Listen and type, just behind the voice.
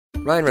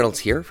Ryan Reynolds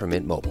here from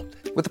Mint Mobile.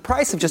 With the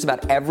price of just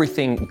about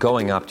everything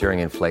going up during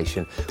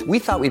inflation, we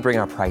thought we'd bring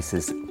our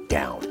prices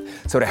down.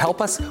 So to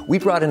help us, we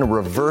brought in a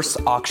reverse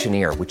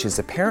auctioneer, which is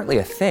apparently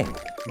a thing.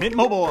 Mint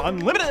Mobile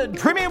Unlimited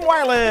Premium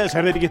Wireless.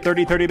 How to get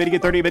 30, 30, bit to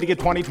get 30, bit to get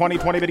 20, 20,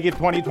 20, bit to get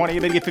 20, 20,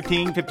 bit to get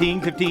 15,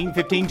 15, 15,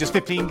 15, just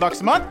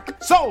 $15 a month?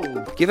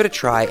 Sold! Give it a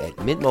try at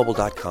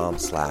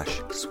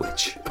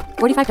mintmobile.com/switch.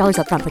 $45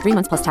 up front for 3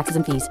 months plus taxes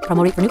and fees.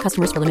 Promo rate for new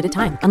customers for limited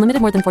time.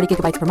 Unlimited more than 40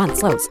 gigabytes per month.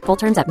 Slows full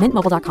terms at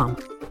mintmobile.com.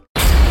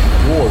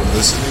 You're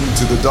listening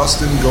to the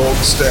Dustin Gold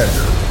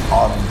Standard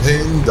on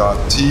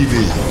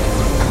Pain.tv.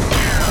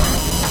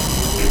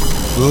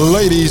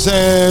 Ladies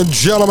and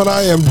gentlemen,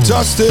 I am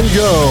Dustin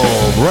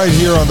Gold, right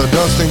here on the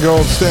Dustin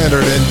Gold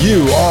Standard, and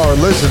you are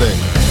listening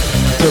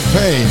to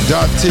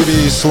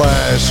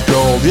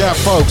Pain.tv/gold. Yeah,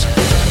 folks,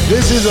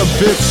 this is a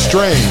bit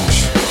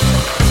strange,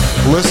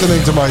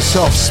 listening to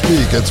myself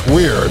speak. It's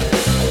weird,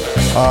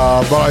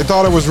 but I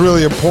thought it was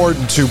really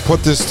important to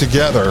put this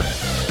together.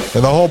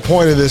 And the whole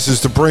point of this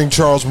is to bring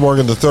Charles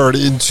Morgan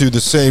III into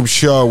the same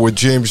show with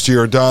James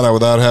Giordano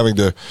without having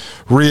to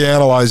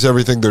reanalyze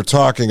everything they're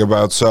talking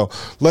about. So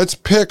let's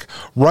pick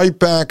right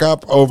back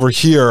up over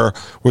here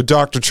with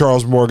Dr.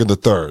 Charles Morgan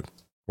III.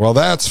 Well,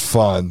 that's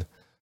fun.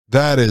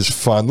 That is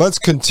fun. Let's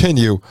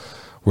continue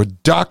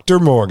with Dr.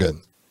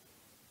 Morgan.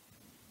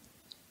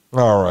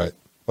 All right.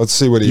 Let's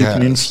see what he has. You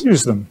can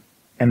infuse them,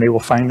 and they will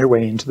find their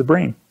way into the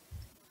brain.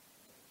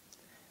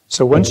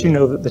 So once you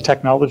know that the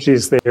technology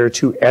is there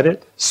to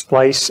edit,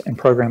 splice, and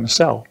program a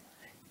cell,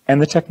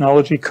 and the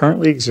technology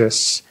currently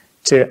exists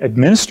to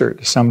administer it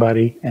to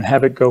somebody and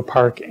have it go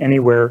park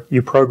anywhere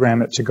you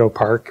program it to go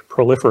park,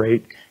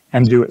 proliferate,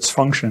 and do its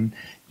function,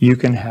 you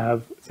can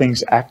have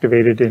things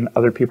activated in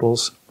other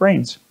people's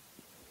brains.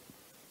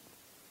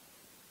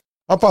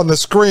 Up on the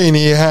screen,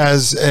 he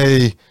has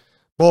a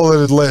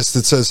bulleted list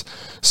that says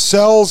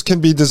cells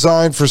can be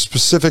designed for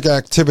specific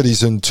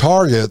activities and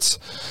targets.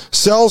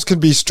 Cells can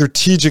be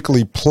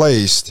strategically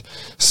placed.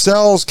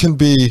 Cells can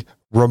be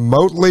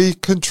remotely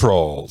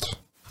controlled.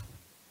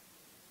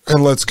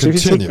 And let's continue.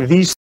 So if you take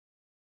these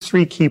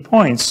 3 key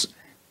points,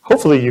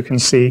 hopefully you can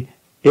see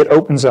it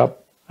opens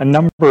up a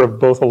number of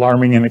both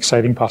alarming and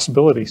exciting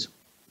possibilities.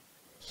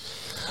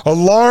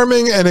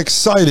 Alarming and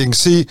exciting.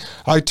 See,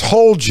 I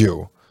told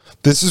you.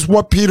 This is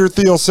what Peter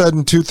Thiel said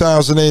in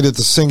 2008 at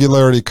the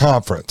Singularity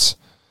Conference,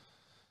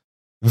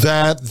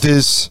 that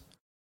this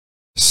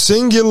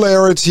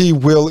singularity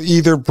will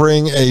either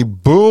bring a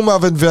boom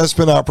of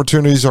investment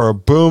opportunities or a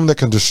boom that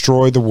can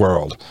destroy the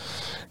world.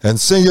 And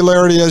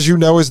singularity, as you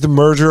know, is the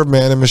merger of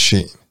man and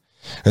machine.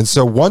 And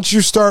so once you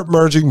start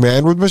merging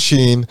man with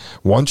machine,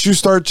 once you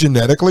start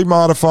genetically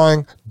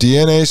modifying,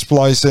 DNA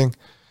splicing,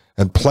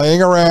 and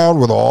playing around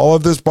with all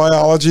of this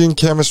biology and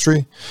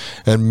chemistry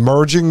and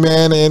merging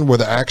man in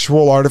with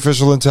actual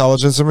artificial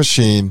intelligence and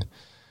machine,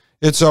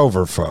 it's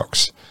over,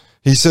 folks.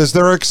 He says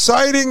there are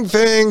exciting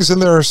things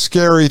and there are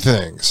scary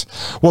things.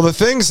 Well, the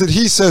things that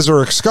he says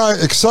are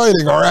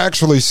exciting are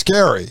actually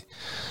scary.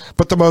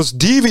 But the most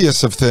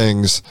devious of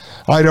things,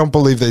 I don't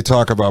believe they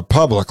talk about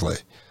publicly.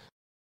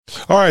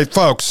 All right,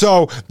 folks,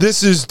 so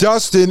this is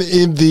Dustin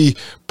in the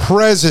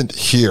present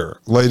here,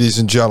 ladies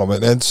and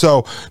gentlemen. And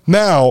so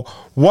now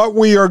what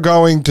we are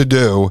going to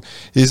do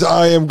is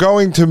I am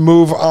going to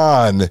move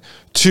on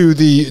to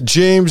the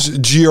James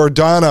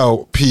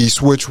Giordano piece,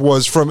 which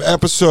was from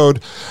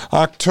episode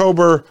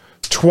October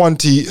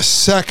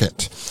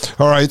 22nd.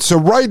 All right, so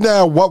right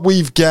now what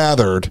we've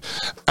gathered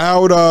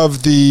out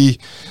of the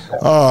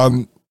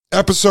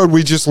episode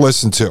we just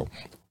listened to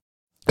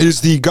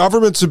is the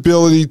government's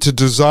ability to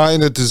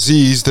design a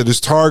disease that is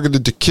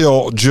targeted to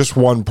kill just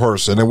one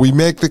person. And we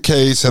make the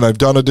case, and I've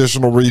done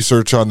additional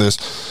research on this,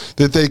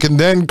 that they can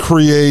then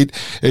create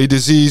a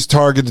disease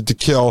targeted to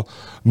kill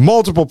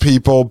multiple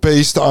people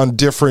based on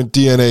different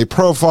DNA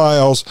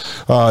profiles,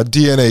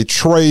 DNA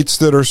traits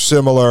that are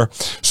similar.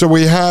 So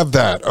we have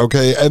that,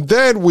 okay? And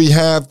then we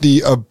have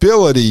the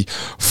ability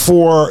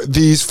for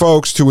these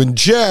folks to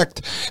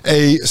inject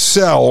a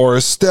cell or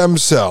a stem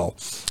cell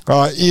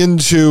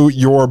into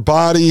your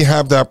body,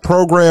 have that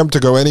program to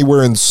go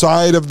anywhere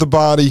inside of the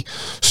body,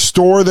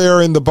 store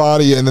there in the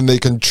body, and then they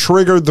can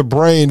trigger the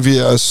brain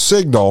via a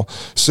signal,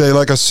 say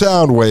like a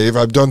sound wave.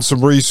 I've done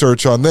some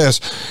research on this,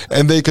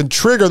 and they can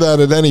trigger that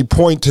at any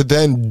point to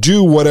then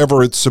do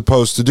whatever it's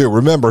supposed to do.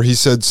 Remember, he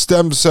said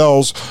stem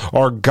cells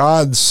are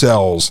God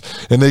cells,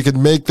 and they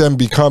can make them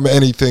become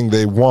anything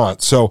they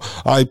want. So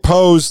I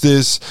pose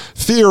this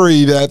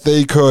theory that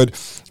they could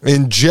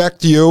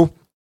inject you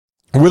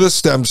with a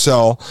stem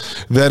cell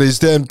that is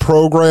then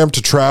programmed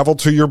to travel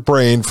to your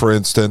brain, for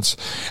instance,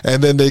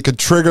 and then they could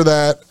trigger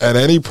that at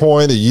any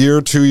point, a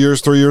year, 2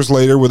 years, 3 years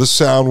later with a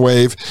sound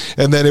wave,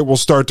 and then it will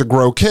start to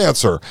grow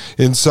cancer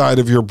inside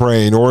of your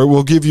brain, or it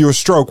will give you a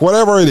stroke,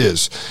 whatever it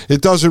is.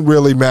 It doesn't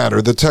really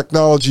matter. The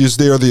technology is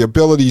there. The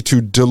ability to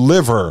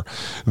deliver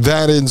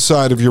that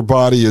inside of your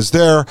body is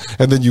there,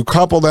 and then you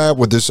couple that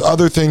with this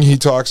other thing he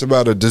talks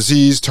about, a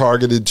disease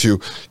targeted to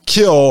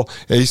kill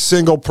a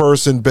single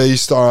person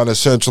based on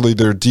essentially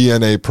their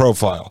DNA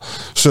profile.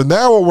 So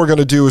now what we're going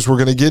to do is we're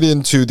going to get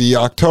into the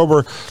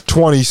October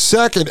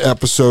 22nd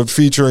episode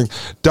featuring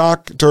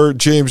Dr.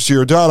 James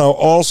Giordano,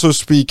 also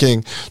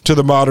speaking to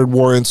the Modern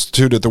War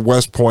Institute at the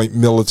West Point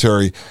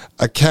Military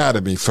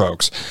Academy,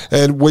 folks.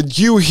 And when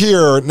you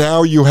hear,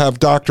 now you have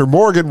Dr.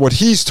 Morgan, what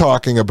he's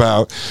talking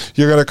about,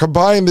 you're going to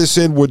combine this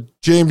in with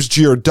James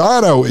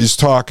Giordano is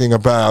talking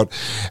about,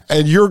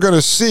 and you're going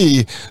to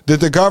see that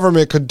the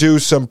government could do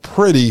some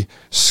pretty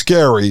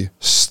scary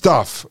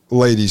stuff,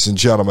 ladies and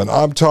gentlemen.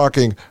 I'm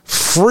talking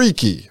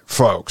freaky,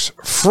 folks.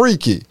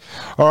 Freaky.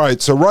 All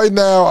right, so right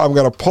now I'm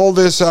going to pull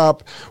this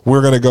up.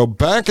 We're going to go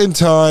back in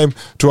time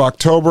to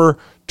October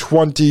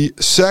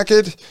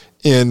 22nd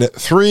in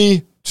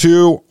 3,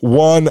 2,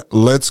 1,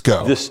 let's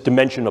go. This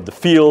dimension of the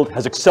field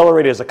has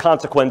accelerated as a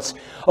consequence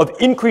of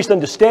increased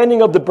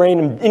understanding of the brain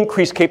and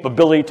increased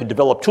capability to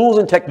develop tools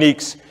and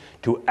techniques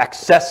to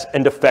access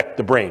and affect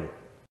the brain.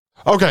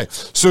 Okay,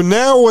 so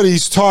now what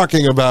he's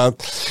talking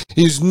about,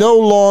 he's no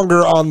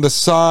longer on the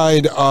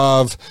side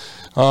of,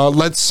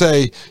 let's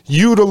say,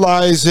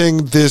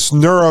 utilizing this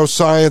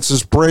neuroscience,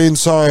 this brain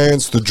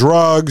science, the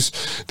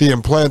drugs, the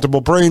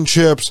implantable brain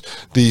chips,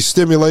 the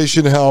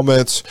stimulation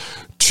helmets,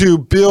 to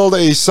build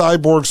a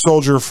cyborg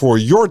soldier for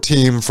your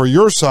team, for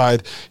your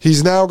side.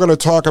 He's now going to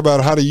talk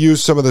about how to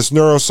use some of this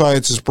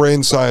neuroscience, this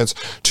brain science,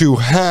 to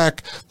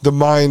hack the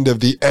mind of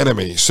the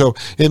enemy. So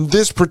in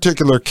this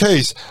particular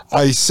case,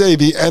 I say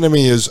the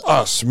enemy is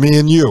us, me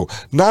and you.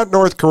 Not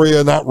North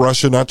Korea, not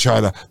Russia, not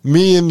China,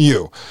 me and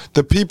you.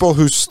 The people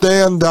who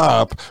stand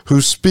up,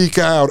 who speak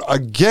out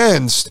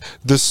against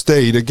the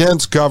state,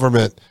 against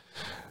government.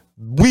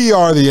 We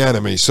are the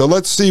enemy. So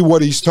let's see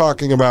what he's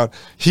talking about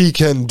he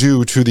can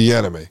do to the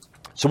enemy.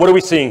 So what are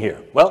we seeing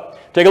here? Well,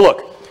 take a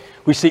look.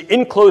 We see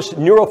enclosed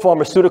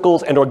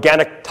neuropharmaceuticals and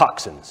organic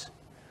toxins.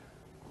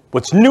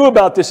 What's new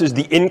about this is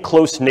the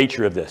enclosed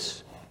nature of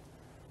this.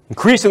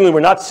 Increasingly, we're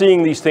not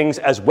seeing these things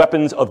as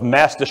weapons of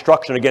mass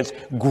destruction against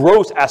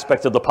gross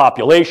aspects of the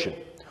population.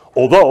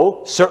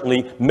 Although,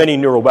 certainly, many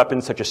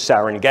neuroweapons such as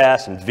sarin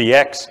gas and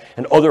VX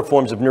and other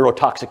forms of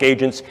neurotoxic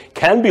agents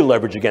can be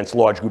leveraged against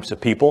large groups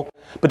of people,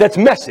 but that's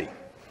messy.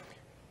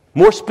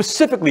 More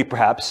specifically,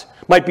 perhaps,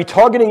 might be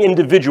targeting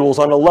individuals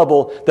on a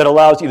level that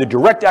allows either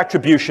direct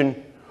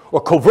attribution or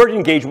covert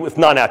engagement with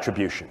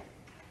non-attribution.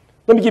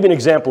 Let me give you an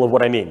example of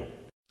what I mean.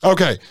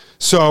 Okay,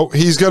 so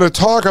he's going to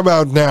talk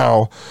about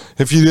now,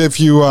 if you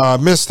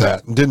missed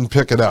that and didn't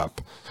pick it up,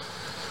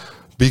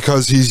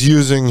 because he's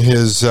using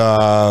his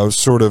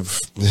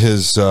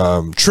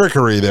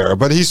trickery there.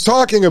 But he's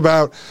talking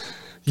about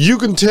you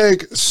can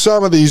take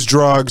some of these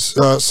drugs,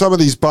 some of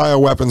these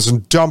bioweapons,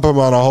 and dump them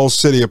on a whole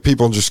city of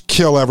people and just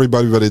kill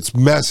everybody, but it's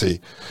messy.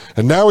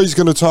 And now he's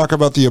going to talk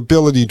about the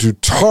ability to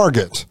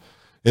target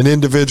an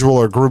individual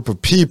or group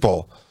of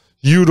people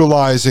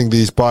utilizing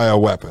these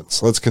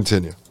bioweapons. Let's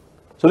continue.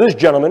 So this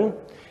gentleman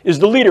is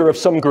the leader of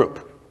some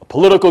group, a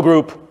political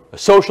group, a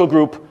social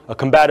group, a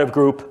combative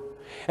group.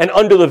 And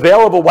under the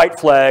veil of a white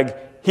flag,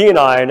 he and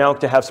I are now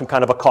to have some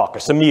kind of a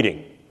caucus, a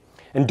meeting.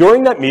 And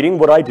during that meeting,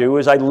 what I do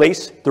is I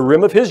lace the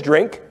rim of his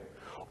drink,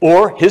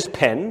 or his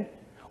pen,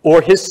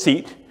 or his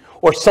seat,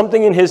 or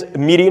something in his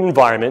immediate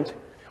environment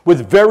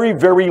with very,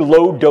 very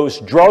low-dose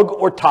drug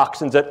or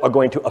toxins that are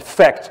going to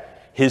affect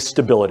his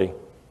stability.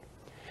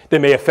 They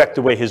may affect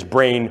the way his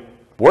brain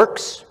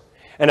works,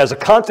 and as a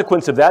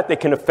consequence of that, they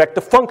can affect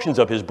the functions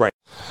of his brain.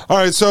 All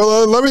right,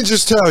 so let me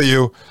just tell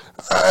you,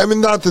 I mean,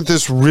 not that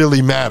this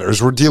really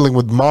matters. We're dealing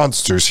with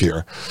monsters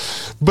here.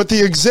 But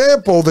the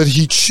example that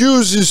he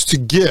chooses to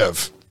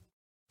give,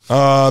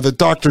 that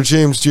Dr.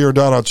 James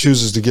Giordano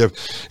chooses to give,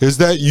 is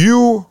that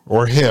you,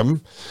 or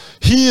him,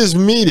 he is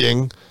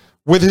meeting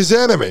with his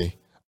enemy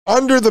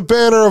under the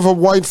banner of a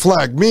white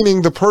flag,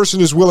 meaning the person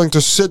is willing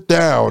to sit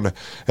down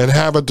and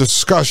have a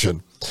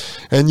discussion.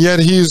 And yet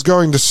he is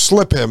going to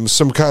slip him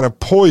some kind of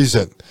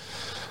poison.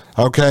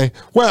 Okay?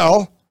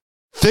 Well,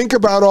 think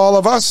about all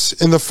of us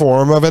in the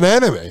form of an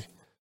enemy.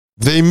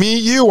 They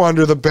meet you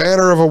under the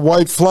banner of a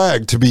white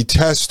flag to be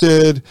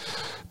tested,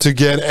 to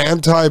get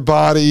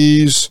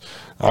antibodies,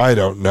 I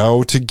don't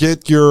know, to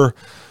get your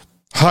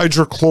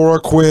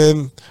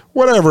hydrochloroquine,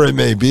 whatever it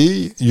may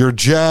be, your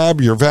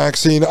jab, your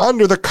vaccine,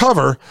 under the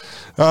cover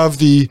of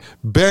the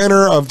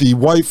banner of the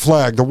white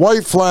flag. The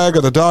white flag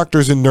are the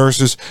doctors and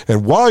nurses,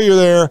 and while you're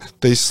there,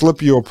 they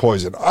slip you a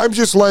poison. I'm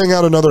just laying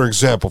out another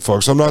example,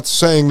 folks. I'm not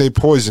saying they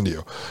poisoned you.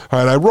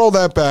 All right, I roll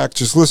that back.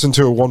 Just listen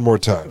to it one more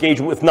time.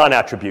 Engagement with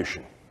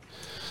non-attribution.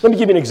 Let me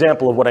give you an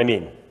example of what I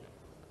mean.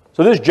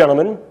 So this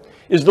gentleman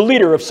is the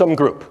leader of some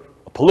group,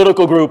 a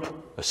political group,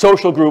 a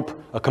social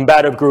group, a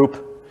combative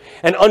group,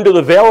 and under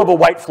the veil of a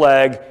white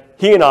flag,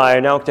 he and I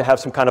are now to have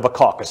some kind of a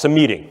caucus, a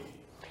meeting.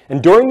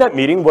 And during that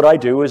meeting, what I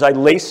do is I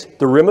lace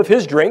the rim of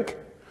his drink,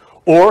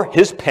 or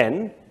his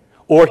pen,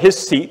 or his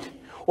seat,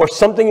 or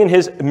something in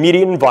his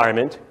immediate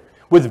environment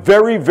with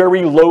very,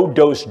 very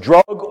low-dose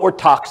drug or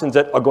toxins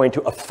that are going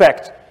to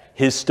affect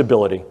his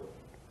stability.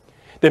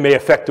 They may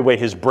affect the way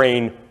his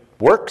brain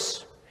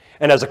works,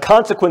 and as a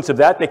consequence of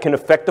that, they can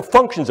affect the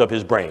functions of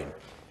his brain,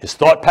 his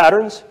thought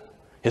patterns,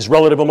 his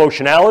relative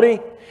emotionality,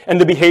 and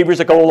the behaviors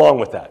that go along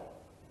with that.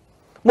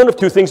 One of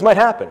two things might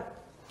happen.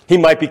 He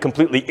might be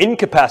completely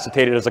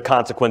incapacitated as a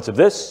consequence of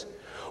this,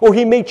 or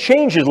he may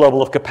change his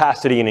level of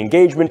capacity and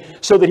engagement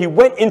so that he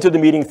went into the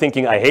meeting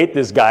thinking, I hate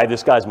this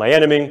guy's my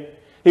enemy.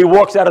 He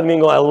walks out of the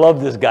meeting going, I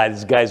love this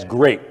guy's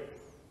great.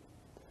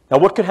 Now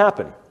what could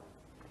happen?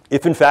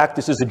 If in fact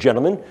this is a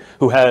gentleman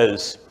who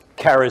has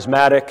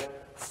charismatic,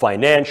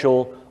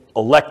 financial,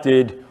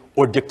 elected,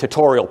 or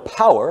dictatorial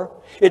power,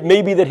 it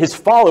may be that his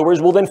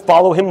followers will then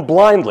follow him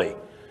blindly.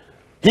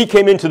 He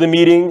came into the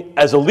meeting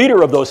as a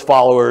leader of those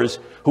followers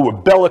who were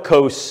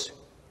bellicose,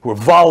 who were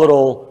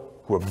volatile,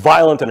 who were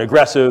violent and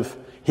aggressive.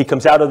 He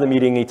comes out of the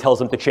meeting and he tells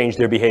them to change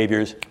their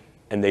behaviors,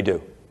 and they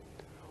do.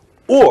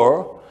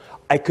 Or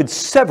I could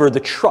sever the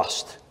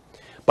trust.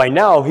 By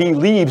now, he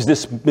leaves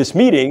this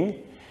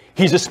meeting.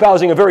 He's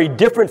espousing a very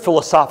different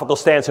philosophical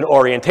stance and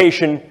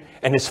orientation,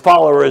 and his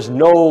followers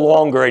no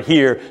longer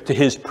adhere to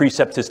his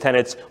precepts, his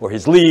tenets, or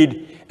his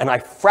lead, and I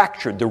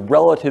fractured the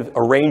relative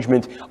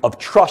arrangement of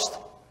trust,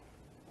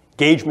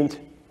 engagement,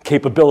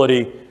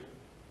 capability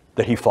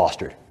that he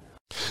fostered.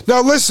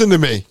 Now listen to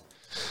me.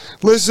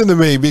 Listen to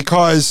me,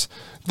 because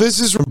this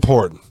is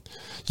important.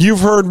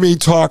 You've heard me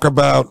talk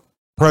about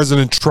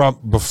President Trump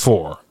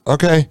before,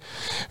 okay?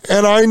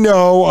 And I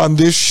know on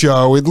this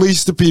show, at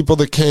least the people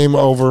that came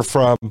over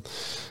from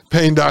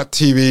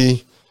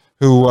Paine.tv,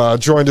 who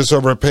joined us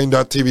over at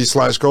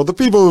Paine.tv/gold, the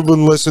people who've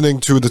been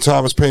listening to the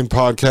Thomas Paine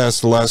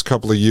podcast the last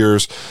couple of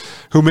years,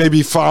 who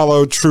maybe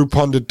followed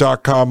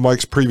TruePundit.com,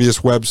 Mike's previous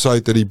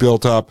website that he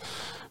built up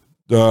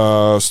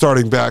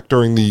starting back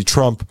during the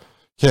Trump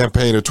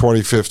campaign of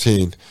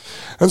 2015.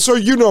 And so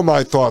you know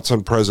my thoughts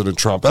on President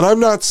Trump. And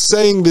I'm not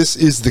saying this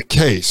is the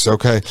case,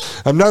 okay?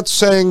 I'm not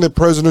saying that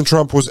President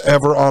Trump was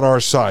ever on our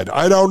side.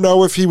 I don't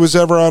know if he was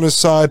ever on his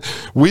side.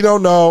 We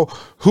don't know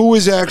who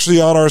is actually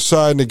on our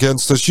side and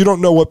against us. You don't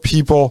know what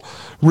people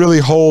really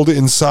hold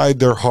inside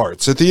their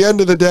hearts. At the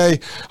end of the day,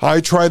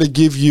 I try to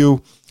give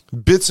you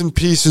bits and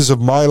pieces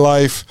of my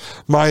life,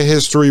 my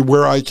history,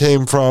 where I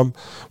came from,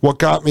 what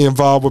got me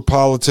involved with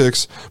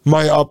politics,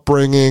 my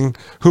upbringing,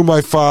 who my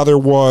father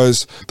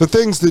was, the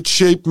things that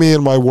shaped me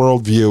and my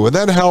worldview. And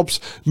that helps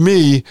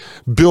me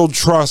build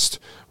trust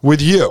with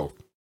you.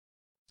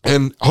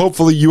 And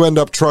hopefully you end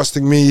up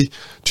trusting me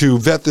to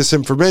vet this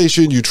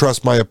information. You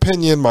trust my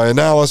opinion, my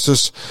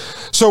analysis.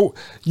 So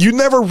you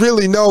never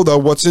really know, though,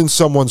 what's in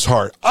someone's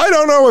heart. I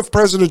don't know if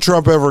President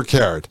Trump ever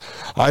cared.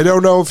 I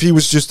don't know if he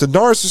was just a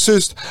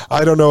narcissist.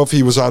 I don't know if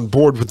he was on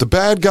board with the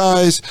bad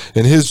guys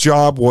and his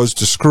job was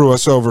to screw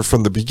us over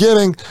from the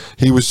beginning.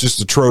 He was just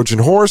a Trojan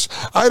horse.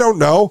 I don't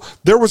know.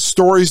 There were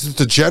stories that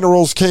the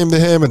generals came to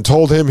him and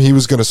told him he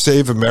was going to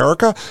save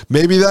America.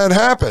 Maybe that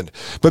happened.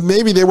 But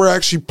maybe they were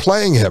actually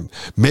playing him.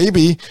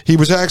 Maybe he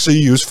was actually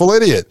a useful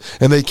idiot,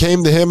 and they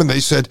came to him and they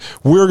said,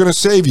 we're going to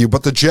save you.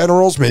 But the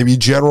generals, maybe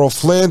General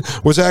Flynn,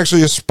 was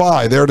actually a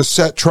spy there to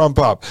set Trump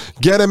up.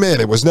 Get him in.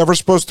 It was never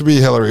supposed to be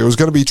Hillary. It was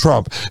going to be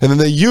Trump. And then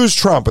they used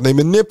Trump, and they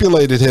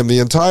manipulated him the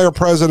entire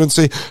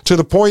presidency to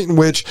the point in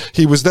which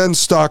he was then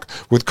stuck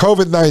with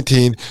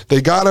COVID-19. They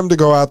got him to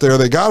go out there.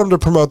 They got him to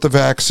promote the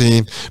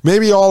vaccine,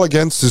 maybe all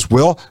against his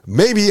will.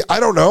 Maybe,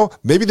 I don't know,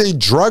 maybe they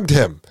drugged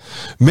him.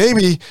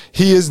 Maybe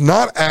he is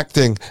not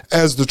acting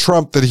as the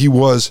Trump that he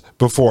was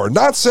before.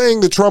 Not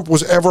saying that Trump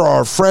was ever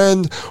our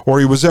friend or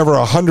he was ever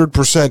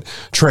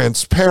 100%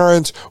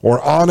 transparent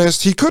or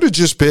honest. He could have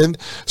just been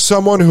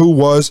someone who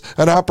was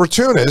an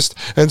opportunist.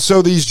 And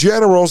so these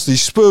generals,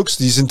 these spooks,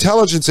 these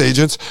intelligence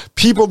agents,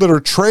 people that are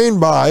trained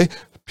by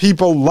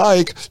people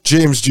like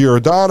James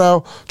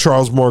Giordano,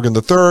 Charles Morgan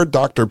III,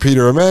 Dr.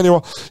 Peter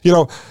Emanuel,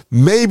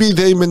 maybe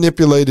they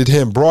manipulated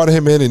him, brought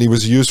him in, and he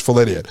was a useful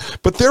idiot.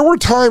 But there were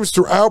times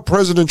throughout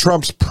President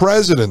Trump's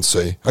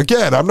presidency,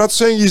 again, I'm not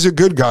saying he's a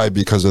good guy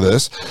because of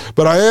this,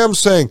 but I am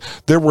saying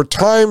there were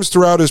times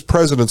throughout his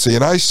presidency,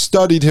 and I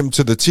studied him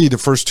to the T the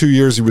first 2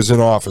 years he was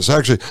in office.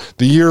 Actually,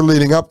 the year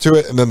leading up to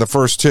it and then the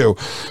first two,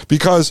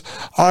 because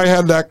I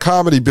had that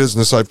comedy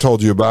business I've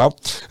told you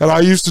about, and I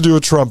used to do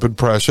a Trump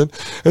impression,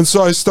 and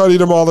so I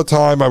studied him all the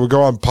time. I would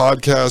go on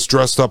podcasts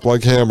dressed up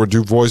like him or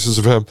do voices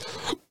of him.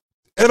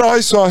 And I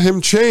saw him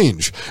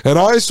change. And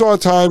I saw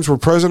times where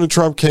President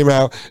Trump came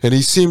out and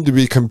he seemed to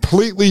be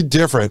completely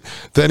different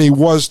than he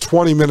was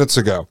 20 minutes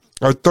ago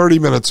or 30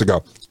 minutes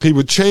ago. He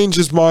would change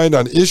his mind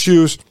on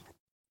issues,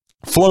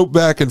 float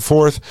back and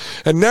forth.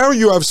 And now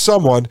you have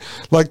someone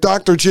like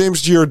Dr.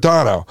 James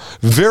Giordano,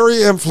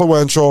 very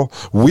influential,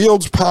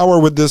 wields power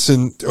with this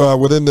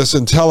within this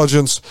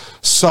intelligence,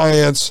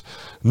 science,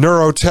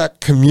 neurotech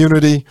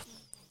community.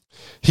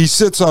 He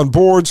sits on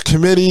boards,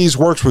 committees,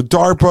 works with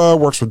DARPA,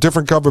 works with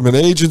different government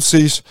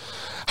agencies.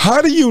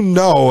 How do you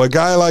know a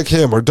guy like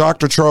him or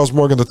Dr. Charles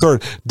Morgan III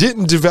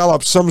didn't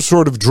develop some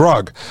sort of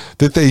drug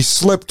that they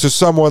slipped to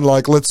someone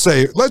like, let's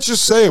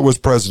just say it was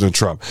President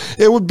Trump?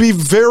 It would be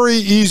very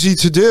easy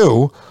to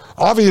do.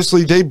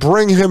 Obviously, they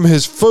bring him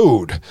his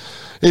food.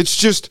 It's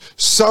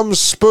just some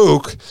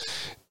spook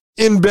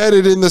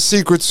embedded in the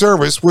Secret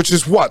Service, which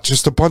is what?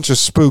 Just a bunch of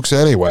spooks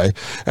anyway.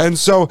 And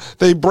so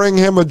they bring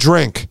him a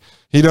drink.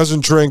 He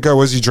doesn't drink,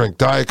 what does he drink?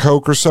 Diet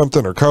Coke or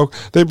something, or Coke?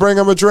 They bring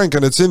him a drink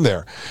and it's in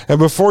there. And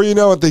before you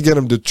know it, they get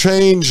him to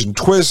change and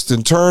twist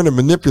and turn and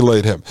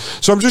manipulate him.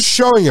 So I'm just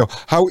showing you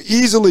how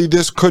easily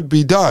this could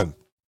be done.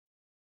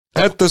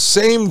 At the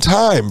same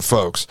time,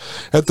 folks,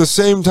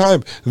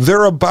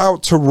 they're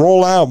about to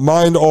roll out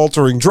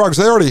mind-altering drugs.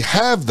 They already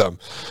have them.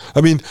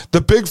 I mean, the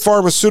big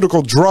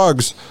pharmaceutical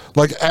drugs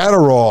like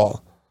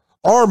Adderall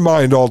are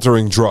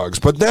mind-altering drugs,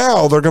 but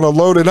now they're going to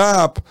load it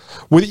up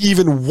with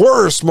even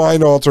worse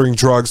mind-altering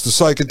drugs, the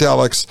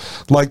psychedelics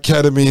like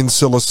ketamine,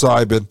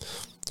 psilocybin,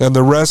 and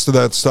the rest of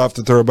that stuff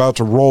that they're about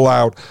to roll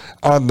out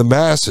on the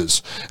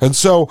masses. And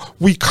so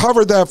we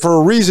covered that for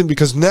a reason,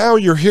 because now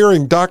you're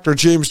hearing Dr.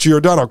 James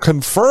Giordano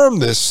confirm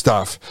this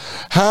stuff,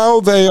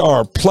 how they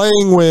are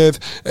playing with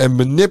and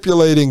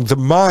manipulating the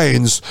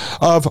minds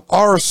of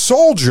our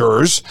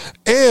soldiers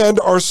and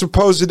our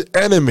supposed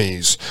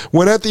enemies.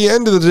 When at the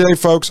end of the day,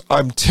 folks,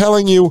 I'm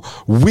telling you,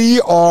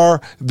 we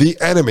are the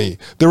enemy.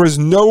 There is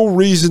no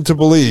reason to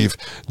believe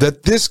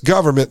that this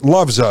government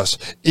loves us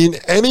in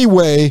any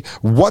way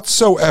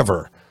whatsoever.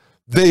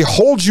 They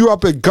hold you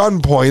up at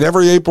gunpoint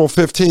every April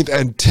 15th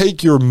and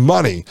take your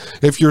money.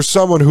 If you're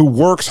someone who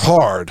works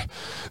hard,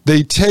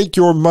 they take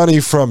your money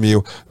from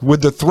you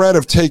with the threat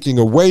of taking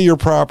away your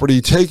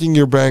property, taking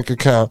your bank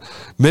account,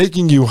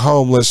 making you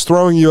homeless,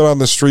 throwing you out on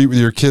the street with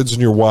your kids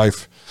and your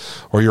wife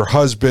or your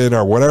husband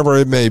or whatever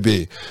it may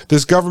be.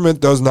 This government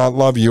does not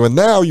love you. And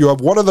now you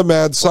have one of the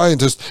mad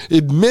scientists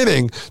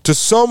admitting to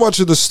so much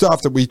of the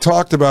stuff that we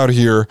talked about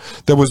here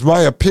that was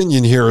my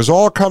opinion here is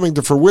all coming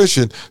to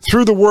fruition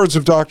through the words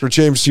of Dr.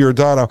 James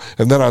Giordano.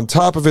 And then on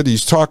top of it,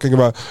 he's talking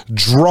about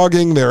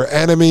drugging their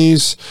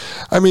enemies.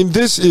 I mean,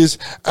 this is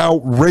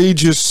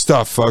outrageous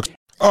stuff, folks.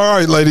 All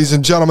right, ladies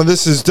and gentlemen,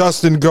 this is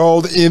Dustin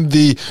Gold in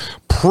the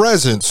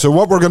present. So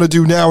what we're going to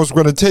do now is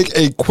we're going to take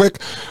a quick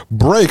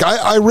break.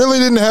 I really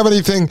didn't have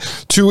anything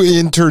to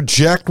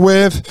interject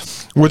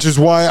with, which is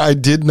why I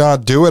did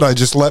not do it. I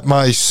just let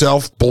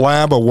myself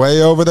blab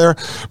away over there.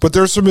 But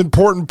there's some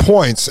important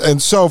points.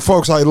 And so,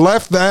 folks, I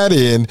left that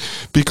in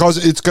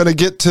because it's going to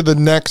get to the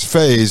next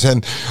phase.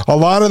 And a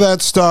lot of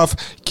that stuff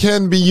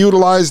can be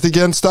utilized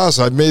against us.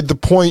 I made the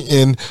point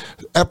in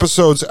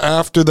episodes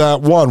after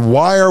that one.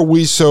 Why are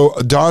we so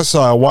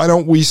docile? Why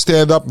don't we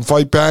stand up and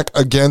fight back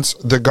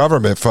against the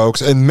government, folks?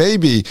 And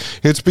maybe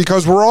it's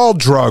because we're all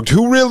drugged.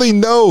 Who really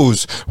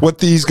knows what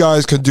these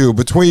guys can do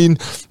between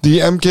the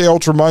MK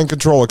Ultra mind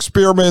control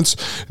experiments,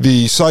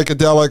 the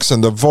psychedelics,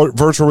 and the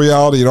virtual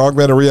reality and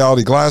augmented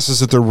reality glasses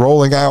that they're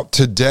rolling out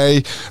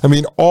today? I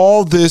mean,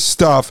 all this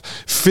stuff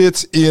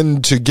fits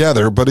in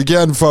together. But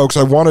again, folks,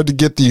 I wanted to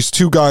get these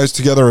two guys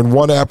together in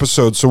one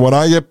episode. So when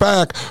I get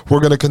back, we're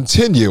going to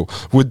continue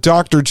with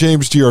Dr.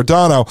 James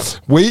Giordano.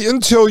 Wait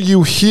until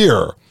you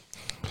hear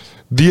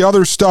the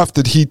other stuff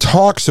that he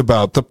talks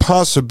about, the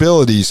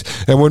possibilities.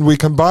 And when we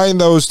combine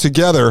those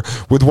together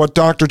with what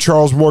Dr.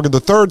 Charles Morgan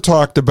III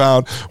talked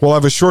about, we'll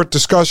have a short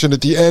discussion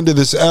at the end of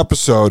this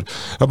episode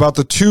about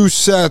the two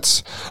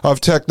sets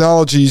of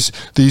technologies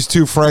these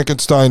two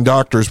Frankenstein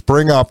doctors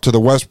bring up to the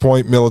West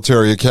Point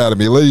Military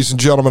Academy. Ladies and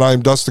gentlemen, I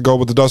am Dustin Gold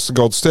with the Dustin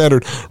Gold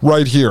Standard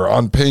right here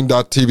on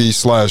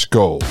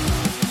Pain.tv/gold.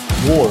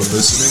 You're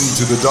listening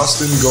to the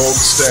Dustin Gold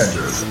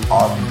Standard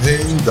on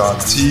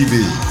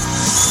Pain.tv.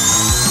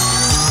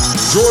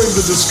 Join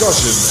the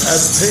discussion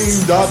at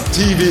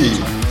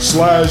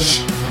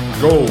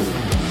Pain.tv/gold.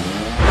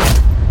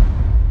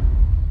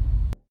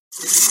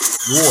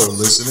 You're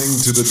listening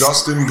to the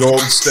Dustin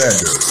Gold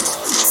Standard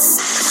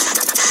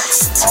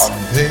on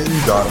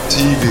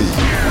Pain.tv.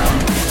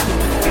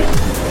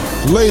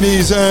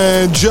 Ladies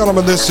and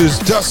gentlemen, this is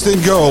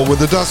Dustin Gold with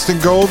the Dustin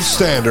Gold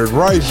Standard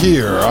right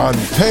here on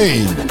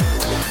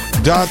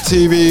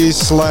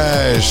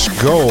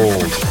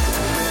Pain.tv/gold.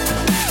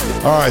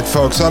 All right,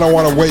 folks, I don't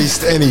want to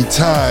waste any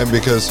time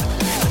because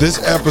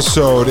this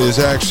episode is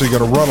actually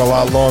going to run a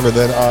lot longer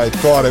than I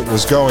thought it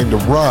was going to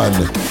run.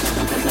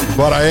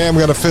 But I am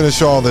going to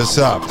finish all this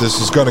up. This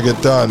is going to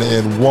get done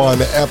in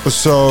one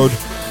episode,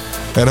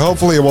 and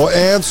hopefully it will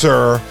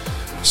answer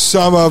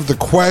some of the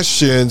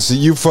questions that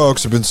you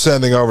folks have been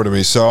sending over to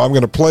me. So I'm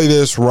going to play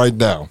this right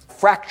now.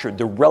 Fractured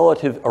the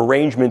relative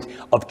arrangement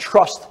of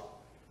trust,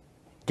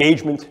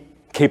 engagement,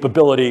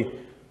 capability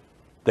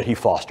that he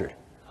fostered.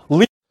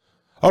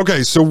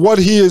 Okay, so what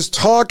he is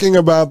talking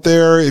about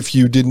there, if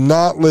you did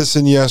not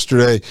listen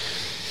yesterday,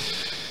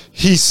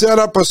 he set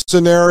up a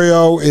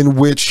scenario in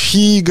which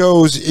he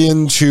goes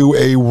into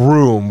a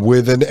room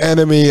with an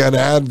enemy, an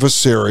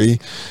adversary,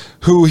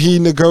 who he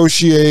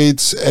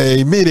negotiates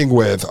a meeting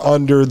with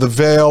under the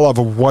veil of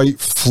a white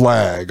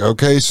flag.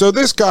 Okay, so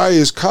this guy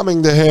is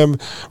coming to him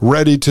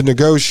ready to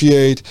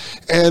negotiate,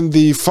 and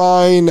the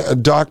fine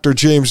Dr.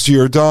 James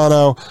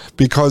Giordano,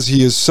 because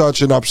he is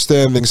such an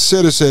upstanding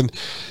citizen,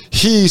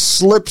 he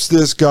slips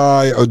this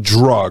guy a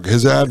drug,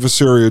 his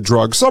adversary a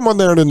drug, someone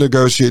there to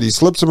negotiate. He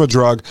slips him a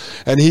drug,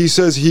 and he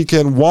says he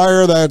can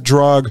wire that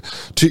drug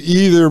to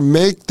either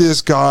make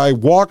this guy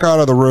walk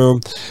out of the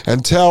room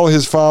and tell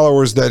his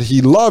followers that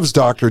he loves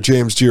says Dr.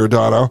 James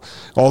Giordano,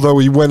 although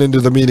he went into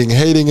the meeting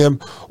hating him,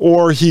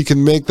 or he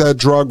can make that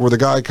drug where the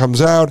guy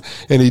comes out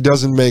and he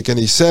doesn't make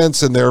any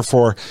sense, and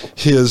therefore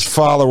his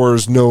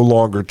followers no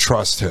longer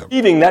trust him.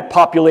 Leaving that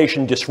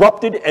population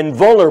disrupted and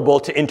vulnerable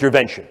to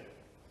intervention,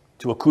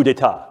 to a coup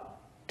d'etat,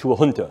 to a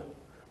junta,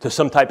 to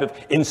some type of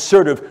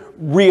insertive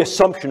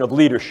reassumption of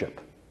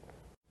leadership.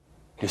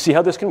 You see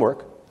how this can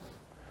work?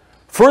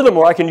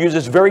 Furthermore, I can use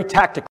this very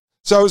tactically.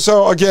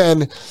 So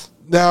again,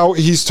 now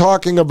he's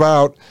talking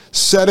about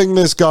setting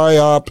this guy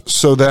up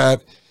so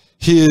that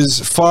his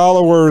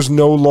followers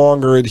no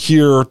longer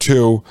adhere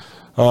to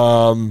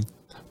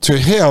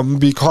him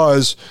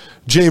because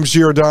James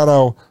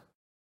Giordano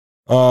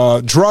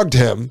drugged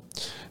him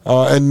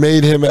and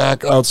made him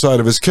act outside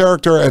of his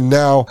character, and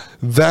now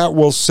that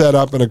will set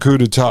up in a coup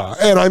d'etat.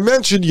 And I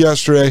mentioned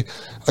yesterday,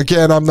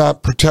 again, I'm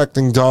not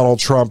protecting Donald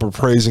Trump or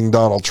praising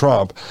Donald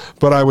Trump,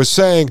 but I was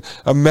saying,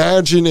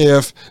 imagine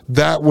if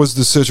that was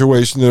the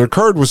situation that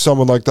occurred with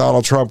someone like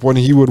Donald Trump when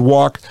he would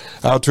walk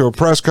out to a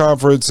press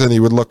conference and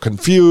he would look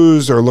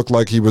confused or look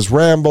like he was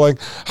rambling.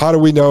 How do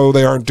we know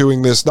they aren't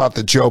doing this? Not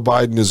that Joe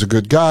Biden is a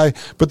good guy,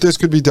 but this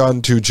could be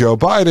done to Joe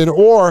Biden,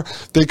 or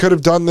they could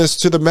have done this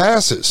to the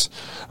masses.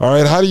 All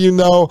right, how do you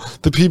know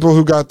the people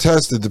who got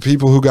tested, the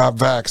people who got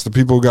vaxxed, the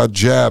people who got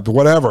jabbed,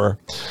 whatever?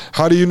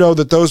 How do you know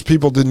that those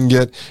people didn't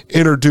get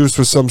introduced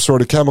with some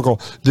sort of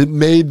chemical that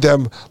made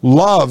them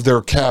love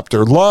their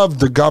captor, love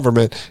the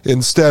government,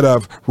 instead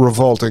of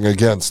revolting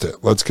against it?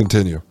 Let's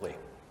continue.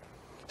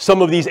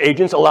 Some of these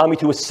agents allow me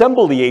to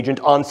assemble the agent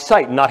on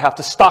site and not have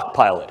to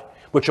stockpile it,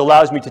 which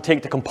allows me to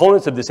take the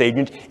components of this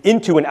agent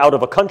into and out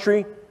of a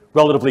country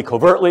relatively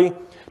covertly,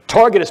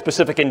 target a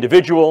specific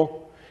individual,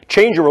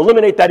 change or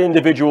eliminate that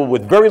individual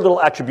with very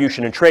little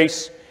attribution and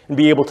trace, and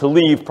be able to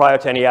leave prior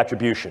to any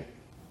attribution.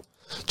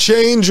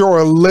 Change or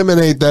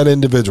eliminate that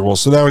individual.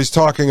 So now he's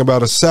talking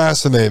about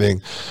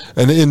assassinating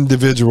an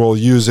individual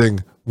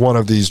using one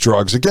of these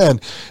drugs. Again,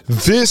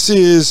 this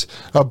is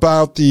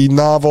about the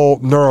novel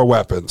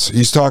neuroweapons.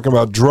 He's talking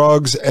about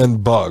drugs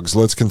and bugs.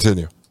 Let's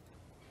continue.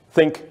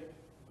 Think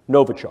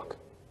Novichok.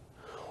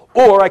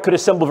 Or I could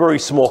assemble very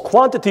small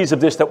quantities of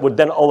this that would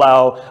then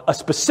allow a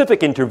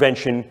specific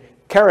intervention,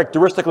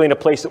 characteristically in a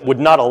place that would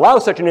not allow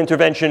such an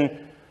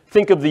intervention.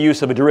 Think of the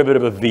use of a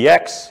derivative of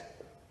VX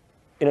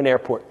in an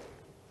airport.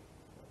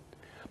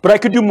 But I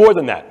could do more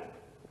than that.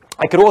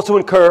 I could also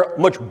incur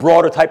much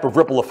broader type of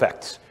ripple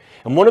effects.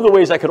 And one of the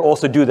ways I could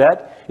also do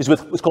that is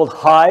with what's called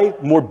high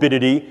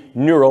morbidity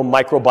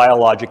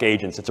neuromicrobiologic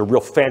agents. It's a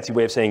real fancy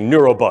way of saying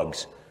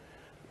neurobugs.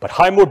 But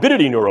high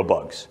morbidity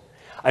neurobugs.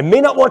 I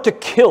may not want to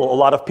kill a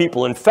lot of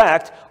people. In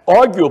fact,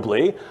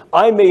 arguably,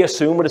 I may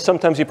assume what is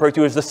sometimes referred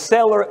to as the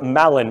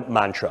Sailor-Malin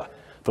mantra.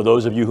 For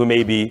those of you who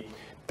may be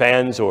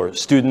fans or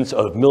students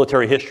of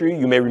military history,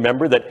 you may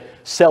remember that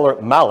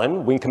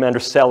Sailor-Malin, Wing Commander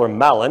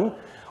Sailor-Malin,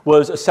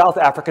 was a South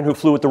African who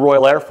flew with the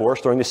Royal Air Force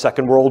during the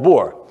Second World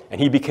War. And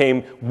he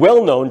became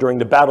well known during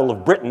the Battle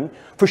of Britain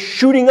for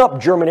shooting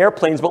up German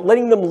airplanes but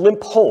letting them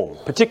limp home,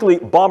 particularly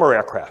bomber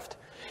aircraft.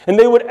 And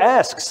they would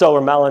ask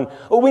Sailor-Malin,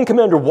 "Oh, Wing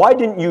Commander, why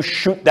didn't you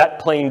shoot that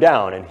plane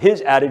down?" And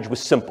his adage was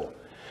simple.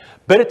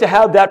 Better to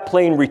have that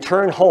plane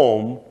return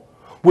home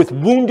with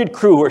wounded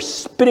crew who are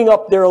spitting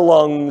up their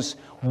lungs,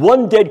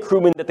 one dead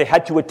crewman that they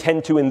had to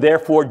attend to and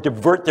therefore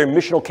divert their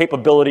missional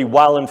capability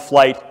while in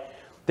flight,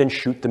 than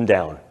shoot them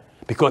down.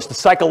 Because the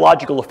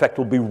psychological effect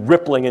will be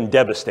rippling and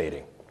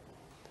devastating.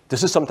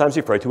 This is sometimes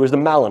referred to as the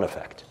Malin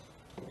effect.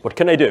 What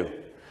can I do?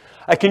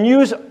 I can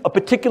use a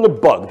particular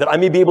bug that I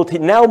may be able to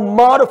now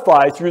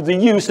modify through the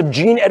use of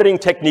gene editing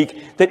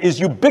technique that is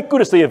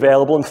ubiquitously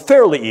available and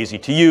fairly easy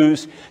to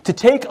use, to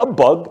take a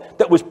bug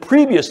that was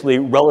previously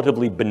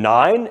relatively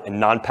benign and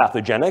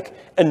non-pathogenic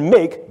and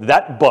make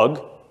that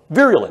bug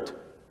virulent,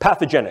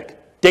 pathogenic,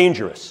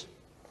 dangerous.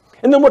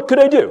 And then what could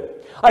I do?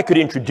 I could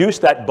introduce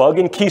that bug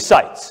in key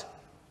sites.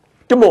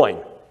 Des Moines,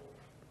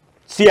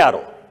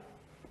 Seattle,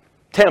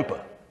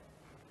 Tampa,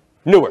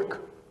 Newark,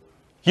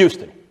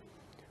 Houston.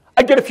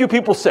 I get a few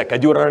people sick. I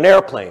do it on an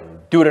airplane,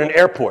 do it at an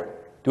airport,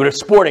 do it at a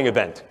sporting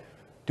event,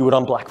 do it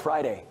on Black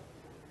Friday.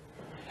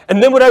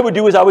 And then what I would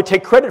do is I would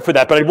take credit for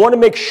that, but I'd want to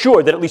make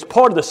sure that at least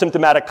part of the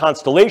symptomatic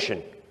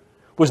constellation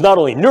was not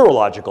only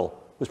neurological,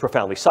 was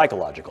profoundly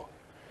psychological.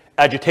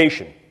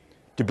 Agitation,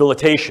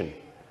 debilitation,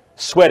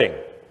 sweating,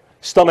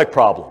 stomach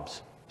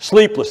problems,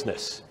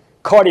 sleeplessness,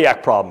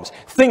 cardiac problems,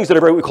 things that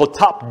are what we call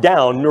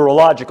top-down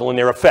neurological in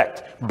their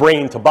effect,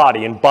 brain to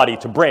body and body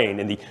to brain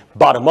in the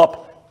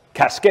bottom-up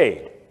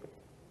cascade.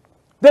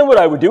 Then what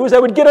I would do is I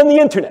would get on the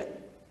internet,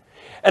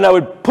 and I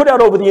would put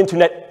out over the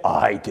internet,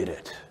 "I did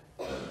it."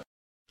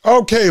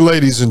 Okay,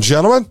 ladies and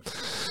gentlemen,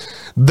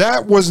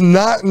 that was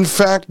not, in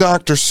fact,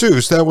 Dr.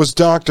 Seuss. That was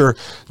Dr.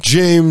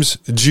 James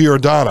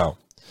Giordano.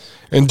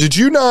 And did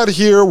you not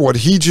hear what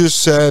he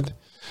just said?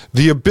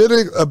 The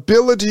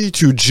ability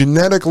to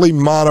genetically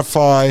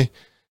modify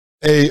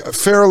a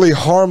fairly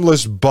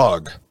harmless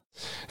bug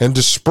and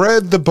to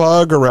spread the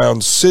bug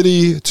around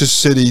city to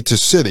city to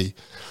city.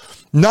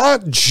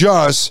 Not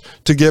just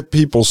to get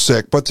people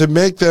sick, but to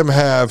make them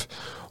have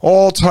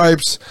all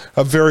types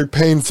of very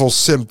painful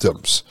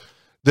symptoms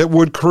that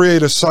would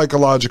create a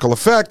psychological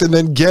effect, and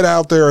then get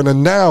out there and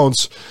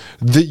announce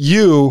that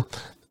you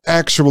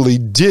actually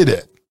did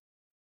it.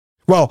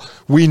 Well,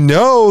 we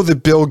know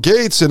that Bill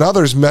Gates and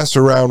others mess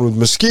around with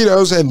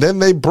mosquitoes, and then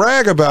they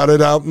brag about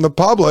it out in the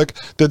public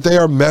that they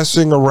are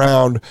messing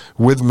around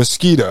with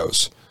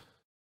mosquitoes.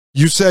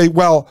 You say,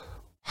 well,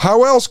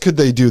 how else could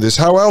they do this?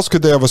 How else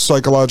could they have a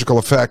psychological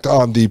effect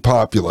on the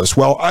populace?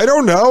 Well, I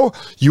don't know.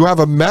 You have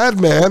a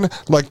madman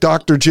like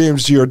Dr.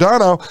 James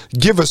Giordano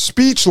give a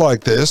speech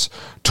like this,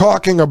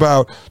 talking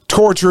about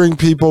torturing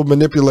people,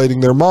 manipulating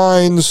their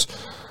minds,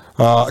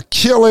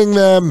 killing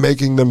them,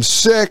 making them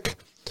sick.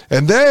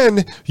 And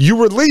then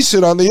you release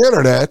it on the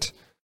internet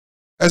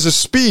as a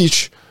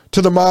speech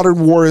to the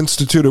Modern War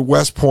Institute at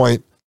West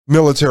Point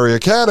Military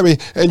Academy,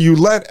 and you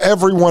let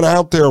everyone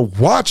out there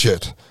watch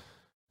it,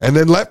 and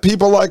then let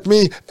people like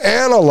me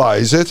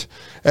analyze it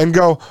and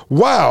go,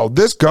 wow,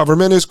 this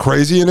government is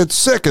crazy and it's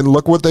sick, and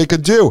look what they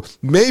could do.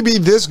 Maybe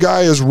this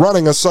guy is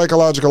running a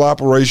psychological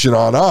operation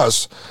on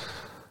us.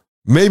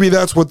 Maybe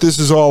that's what this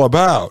is all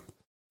about.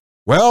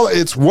 Well,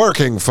 it's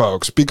working,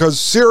 folks, because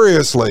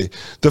seriously,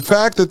 the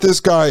fact that this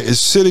guy is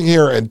sitting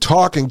here and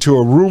talking to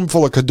a room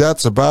full of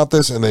cadets about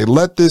this, and they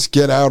let this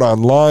get out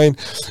online,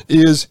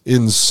 is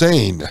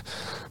insane.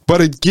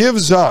 But it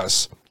gives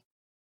us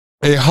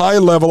a high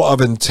level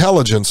of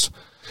intelligence,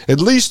 at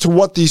least to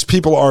what these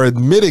people are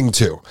admitting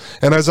to.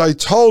 And as I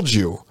told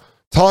you,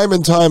 time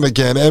and time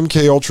again,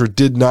 MKUltra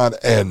did not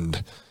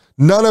end.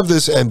 None of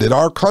this ended.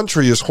 Our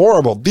country is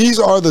horrible. These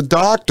are the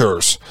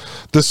doctors,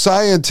 the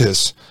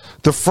scientists,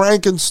 the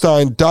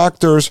Frankenstein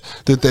doctors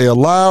that they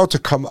allow to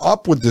come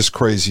up with this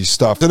crazy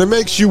stuff. And it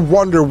makes you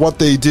wonder what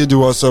they did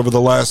to us over the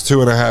last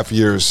 2.5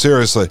 years,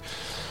 seriously.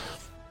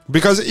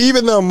 Because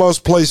even though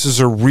most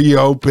places are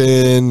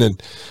reopened,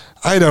 and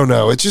I don't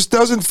know, it just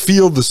doesn't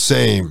feel the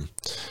same.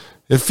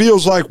 It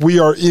feels like we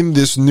are in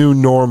this new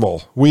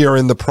normal. We are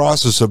in the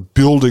process of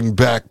building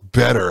back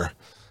better,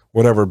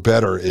 whatever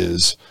better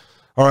is.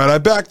 All right, I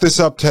backed this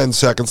up 10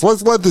 seconds.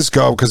 Let's let this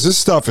go because this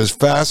stuff is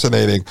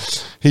fascinating.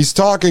 He's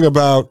talking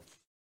about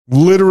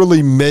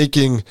literally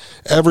making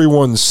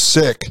everyone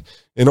sick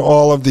in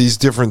all of these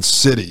different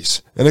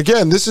cities. And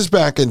again, this is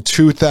back in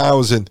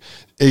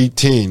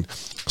 2018.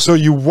 So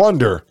you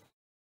wonder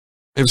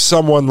if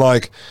someone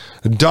like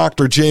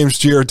Dr. James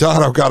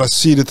Giordano got a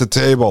seat at the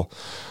table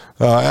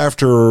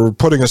after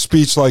putting a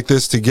speech like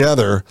this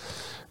together,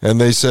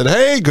 and they said,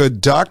 hey, good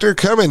doctor,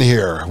 come in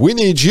here. We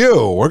need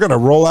you. We're going to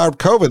roll out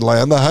COVID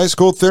Land, the high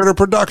school theater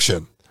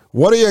production.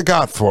 What do you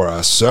got for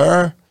us,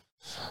 sir?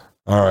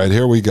 All right,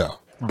 here we go.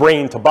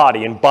 Brain to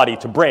body and body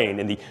to brain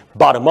in the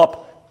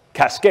bottom-up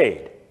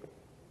cascade.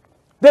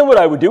 Then what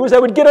I would do is I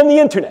would get on the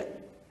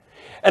internet,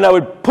 and I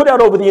would put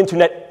out over the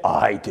internet,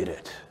 I did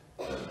it.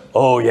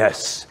 Oh,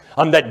 yes,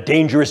 I'm that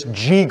dangerous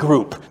G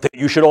group that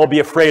you should all be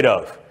afraid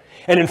of.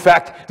 And in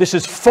fact, this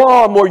is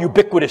far more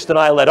ubiquitous than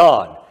I let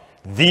on.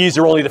 These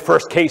are only the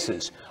first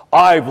cases.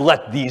 I've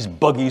let these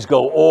buggies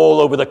go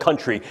all over the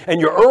country, and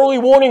your early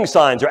warning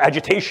signs are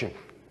agitation,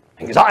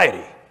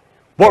 anxiety,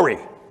 worry,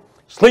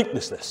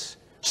 sleeplessness,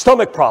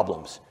 stomach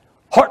problems,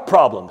 heart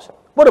problems.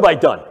 What have I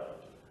done?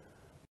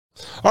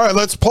 All right,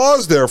 let's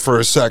pause there for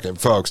a second,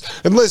 folks.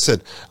 And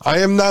listen, I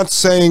am not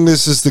saying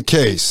this is the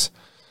case.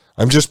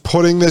 I'm just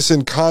putting this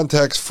in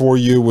context for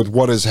you with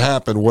what has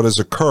happened, what has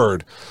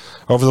occurred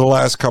over the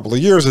last couple of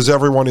years as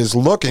everyone is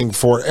looking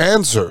for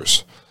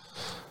answers.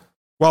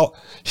 Well,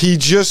 he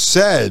just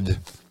said,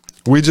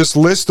 we just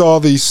list all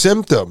these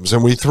symptoms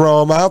and we throw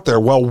them out there.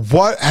 Well,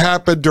 what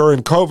happened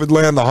during COVID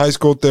Land, the high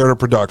school theater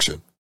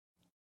production?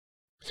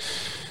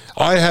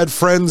 I had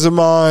friends of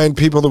mine,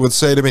 people that would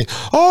say to me,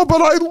 oh,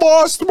 but I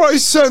lost my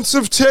sense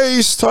of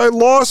taste. I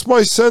lost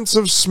my sense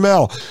of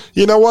smell.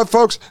 You know what,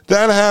 folks?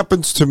 That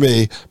happens to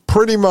me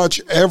pretty much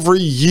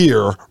every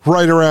year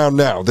right around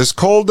now. This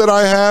cold that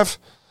I have,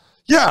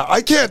 yeah,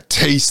 I can't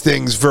taste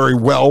things very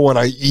well when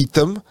I eat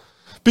them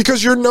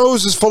because your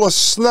nose is full of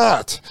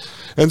snot.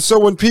 And so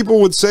when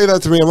people would say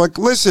that to me, I'm like,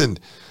 listen,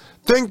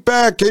 think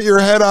back, get your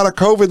head out of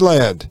COVID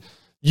Land.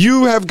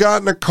 You have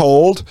gotten a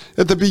cold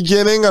at the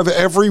beginning of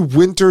every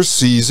winter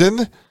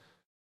season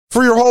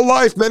for your whole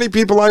life. Many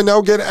people I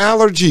know get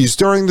allergies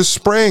during the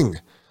spring.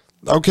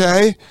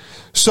 Okay?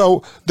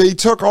 So they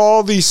took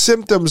all these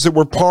symptoms that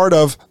were part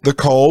of the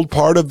cold,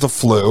 part of the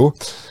flu,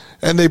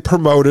 and they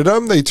promoted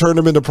them. They turned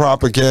them into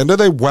propaganda.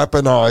 They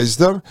weaponized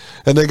them.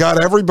 And they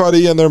got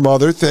everybody and their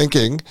mother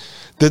thinking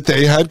that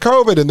they had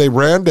COVID. And they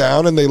ran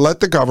down and they let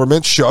the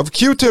government shove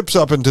Q-tips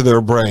up into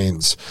their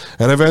brains.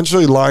 And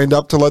eventually lined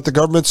up to let the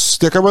government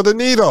stick them with a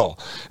needle.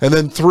 And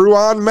then threw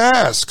on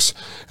masks.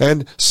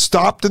 And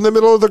stopped in the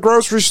middle of the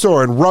grocery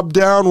store and rubbed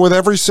down with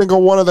every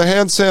single one of the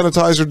hand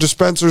sanitizer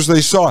dispensers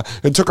they saw.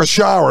 And took a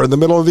shower in the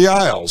middle of the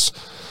aisles.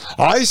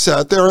 I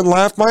sat there and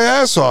laughed my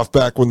ass off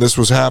back when this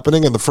was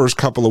happening in the first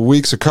couple of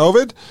weeks of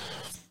COVID.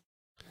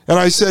 And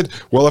I said,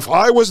 well, if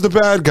I was the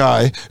bad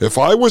guy, if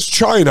I was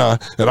China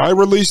and I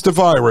released a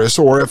virus,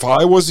 or if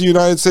I was the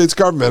United States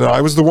government and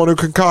I was the one who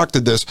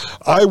concocted this,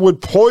 I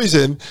would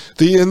poison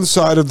the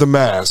inside of the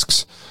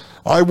masks.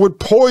 I would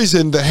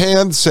poison the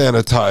hand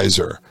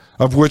sanitizer,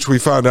 of which we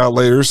found out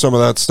later some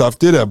of that stuff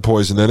did have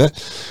poison in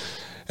it.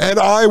 And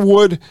I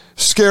would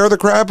scare the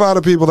crap out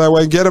of people that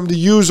way, get them to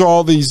use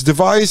all these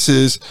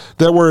devices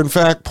that were in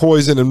fact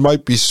poison and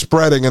might be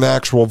spreading an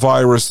actual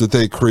virus that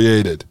they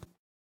created.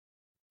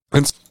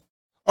 And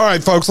all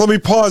right, folks, let me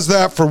pause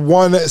that for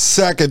 1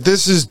 second.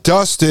 This is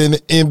Dustin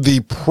in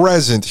the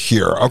present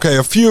here. Okay,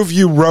 a few of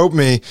you wrote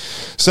me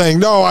saying,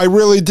 no, I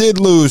really did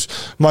lose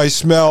my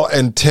smell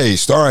and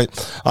taste. All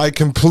right, I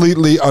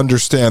completely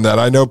understand that.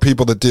 I know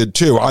people that did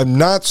too. I'm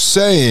not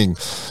saying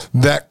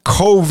that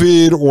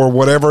COVID or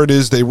whatever it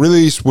is they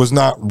released was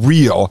not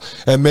real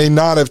and may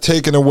not have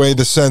taken away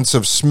the sense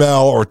of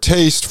smell or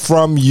taste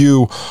from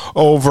you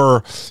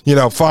over,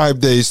 5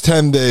 days,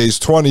 10 days,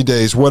 20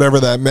 days,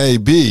 whatever that may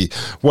be.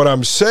 What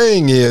I'm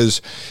saying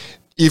is,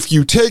 if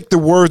you take the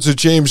words of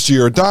James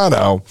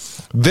Giordano,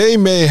 they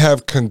may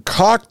have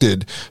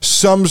concocted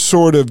some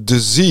sort of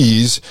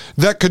disease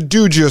that could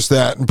do just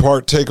that, in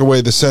part take away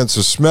the sense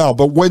of smell.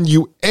 But when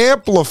you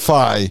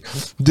amplify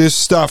this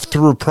stuff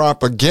through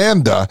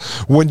propaganda,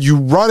 when you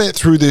run it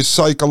through this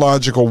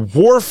psychological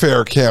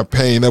warfare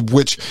campaign of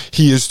which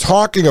he is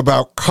talking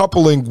about,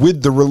 coupling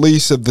with the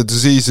release of the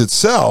disease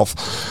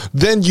itself,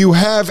 then you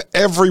have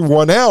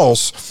everyone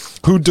else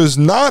who does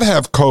not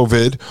have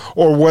COVID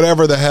or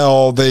whatever the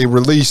hell they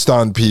released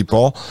on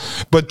people,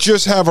 but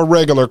just have a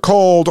regular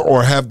cold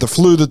or have the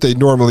flu that they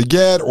normally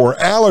get or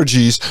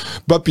allergies,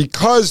 but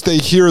because they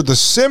hear the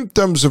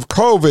symptoms of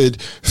COVID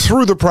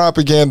through the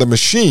propaganda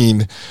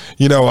machine,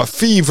 a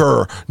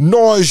fever,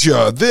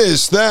 nausea,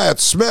 this, that,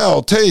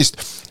 smell,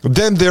 taste,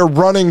 then they're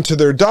running to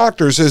their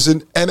doctors.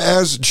 And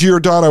as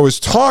Giordano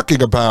is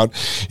talking about,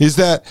 is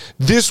that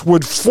this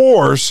would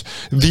force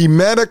the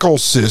medical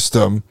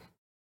system,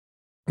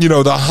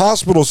 the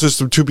hospital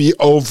system, to be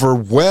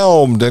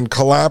overwhelmed and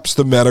collapse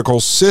the medical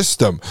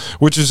system,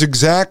 which is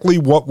exactly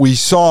what we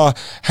saw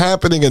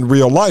happening in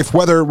real life.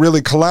 Whether it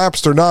really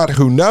collapsed or not,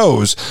 who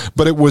knows?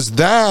 But it was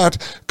that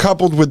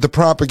coupled with the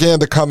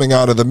propaganda coming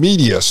out of the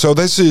media. So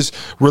this is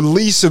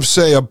release of,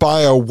 say, a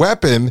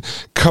bioweapon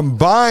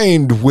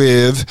combined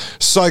with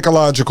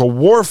psychological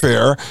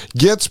warfare,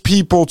 gets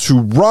people to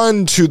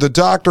run to the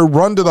doctor,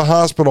 run to the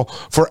hospital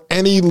for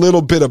any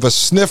little bit of a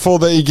sniffle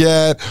they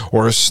get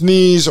or a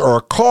sneeze or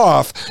a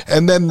cough,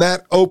 and then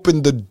that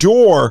opened the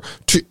door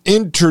to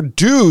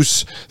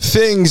introduce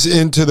things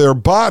into their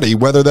body,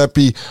 whether that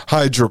be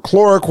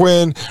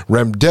hydrochloroquine,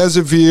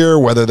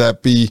 remdesivir, whether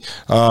that be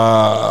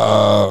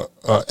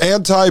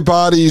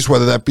antibodies,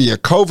 whether that be a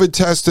COVID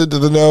test into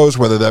the nose,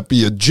 whether that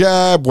be a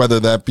jab, whether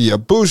that be a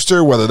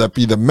booster, whether that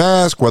be the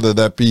mask, whether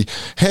that be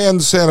hand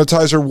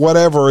sanitizer,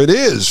 whatever it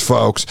is,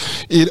 folks.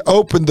 It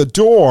opened the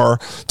door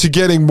to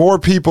getting more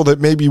people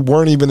that maybe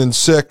weren't even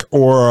sick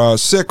or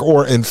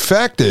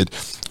infected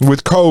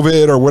with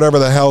COVID or whatever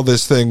the hell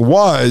this thing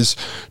was,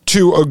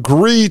 to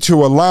agree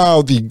to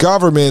allow the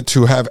government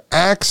to have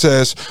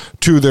access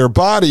to their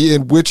body,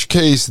 in which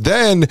case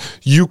then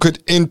you could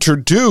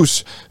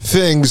introduce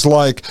things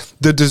like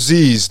the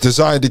disease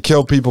designed to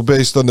kill people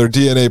based on their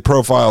DNA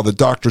profile that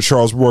Dr.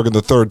 Charles Morgan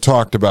III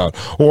talked about,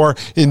 or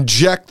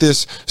inject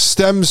this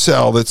stem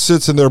cell that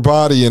sits in their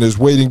body and is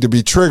waiting to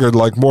be triggered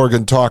like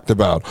Morgan talked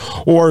about,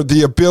 or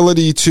the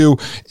ability to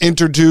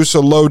introduce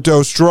a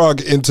low-dose drug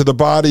into the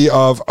body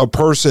of a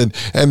person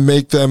and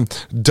make them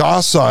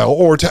docile,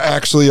 or to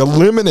actually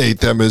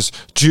eliminate them, as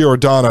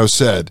Giordano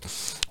said.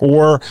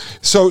 Or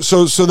so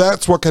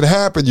that's what could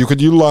happen. You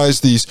could utilize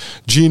these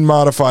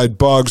gene-modified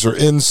bugs or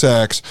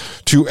insects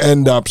to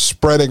end up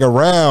spreading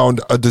around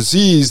a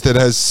disease that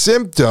has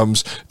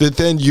symptoms that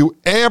then you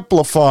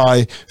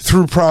amplify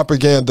through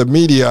propaganda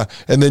media,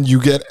 and then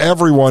you get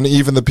everyone,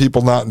 even the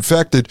people not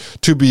infected,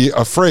 to be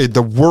afraid.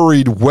 The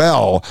worried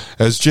well,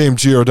 as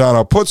James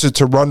Giordano puts it,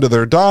 to run to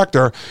their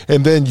doctor,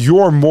 and then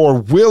you're more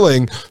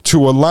willing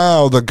to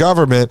allow the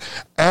government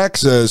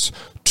access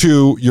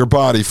to your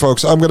body.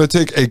 Folks, I'm going to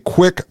take a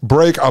quick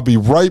break. I'll be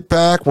right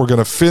back. We're going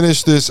to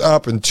finish this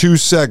up in 2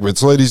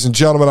 segments. Ladies and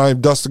gentlemen, I am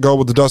Dustin Gold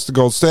with the Dustin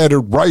Gold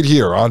Standard right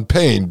here on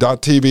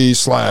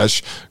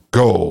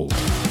Pain.tv/gold.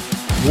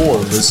 You're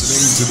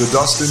listening to the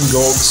Dustin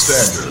Gold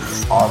Standard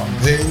on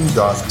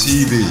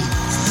Pain.tv.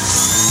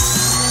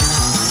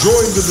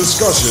 Join the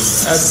discussion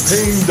at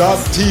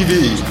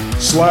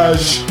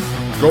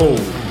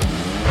Pain.tv/gold.